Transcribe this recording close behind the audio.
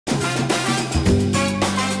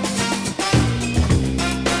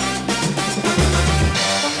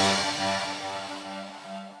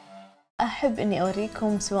أحب إني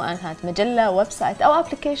أوريكم سواء كانت مجلة، ويب سايت أو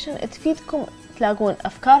أبليكيشن تفيدكم تلاقون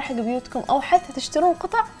أفكار حق بيوتكم، أو حتى تشترون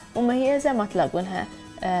قطع مميزة ما تلاقونها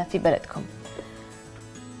في بلدكم.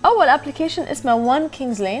 أول أبليكيشن اسمه وان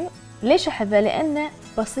كينجز لين. ليش أحبه؟ لأنه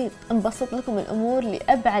بسيط، انبسط لكم الأمور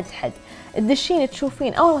لأبعد حد. تدشين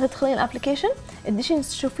تشوفين أول ما تدخلين الأبليكيشن تدشين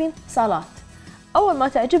تشوفين صالات، أول ما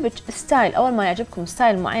تعجبك ستايل، أول ما يعجبكم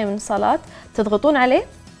ستايل معين من الصالات تضغطون عليه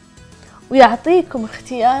ويعطيكم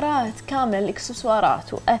اختيارات كاملة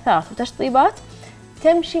للإكسسوارات وأثاث وتشطيبات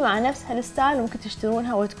تمشي مع نفس هالستايل، ممكن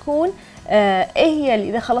تشترونها وتكون هي اللي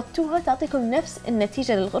إذا خلطتوها تعطيكم نفس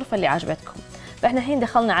النتيجة للغرفة اللي عجبتكم. فإحنا الحين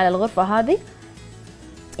دخلنا على الغرفة هذه،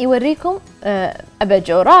 يوريكم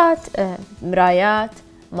أباجورات، مرايات،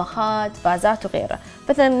 مخاد، فازات وغيره.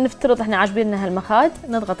 مثلا نفترض احنا عاجبيننا هالمخاد،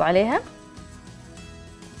 نضغط عليها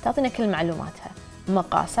تعطينا كل معلوماتها،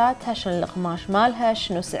 مقاساتها، شنو القماش مالها،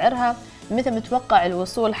 شنو سعرها، متى متوقع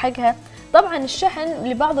الوصول حقها. طبعا الشحن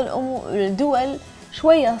لبعض الدول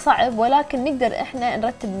شوية صعب، ولكن نقدر احنا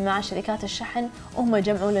نرتب مع شركات الشحن وهم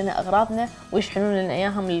يجمعون لنا اغراضنا ويشحنون لنا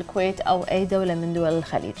اياها من الكويت او اي دولة من دول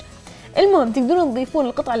الخليج. المهم تقدرون تضيفون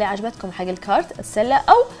القطعة اللي عجبتكم حق الكارت السلة،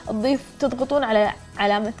 او تضغطون على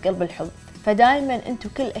علامة قلب الحب، فدائما انتم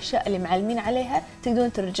كل الاشياء اللي معلمين عليها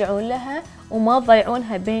تقدرون ترجعون لها وما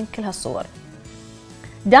تضيعونها بين كل هالصور.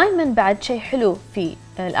 دائما بعد شيء حلو في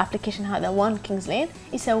الابلكيشن هذا وان كينجز لين،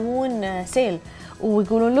 يسوون سيل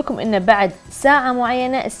ويقولون لكم انه بعد ساعة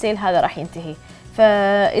معينة السيل هذا راح ينتهي.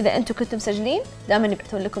 فاذا انتم كنتم مسجلين دائما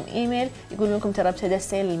يبعثون لكم ايميل يقولون لكم ترى ابتدى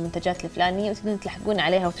السيل للمنتجات الفلانية، وتقدرون تلحقون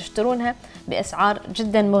عليها وتشترونها باسعار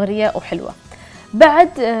جدا مغرية وحلوة. بعد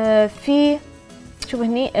في شوفوا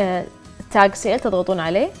هني تاج سيل، تضغطون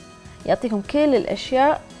عليه يعطيكم كل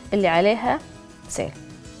الاشياء اللي عليها سيل،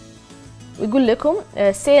 ويقول لكم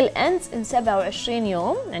سيل اندز ان 27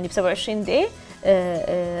 يوم، يعني ب 27 دي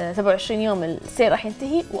 27 يوم السيل راح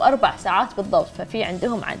ينتهي، و4 ساعات بالضبط، ففي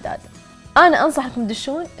عندهم عداد. انا انصحكم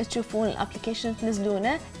تدشون تشوفون الابلكيشن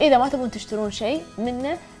تنزلونه، اذا ما تبون تشترون شيء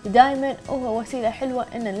منه دائما هو وسيله حلوه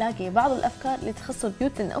ان نلاقي بعض الافكار اللي تخص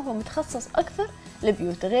البيوت، لانه هو متخصص اكثر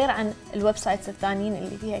للبيوت غير عن الويب سايتس الثانيين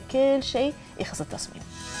اللي فيها كل شيء يخص التصميم.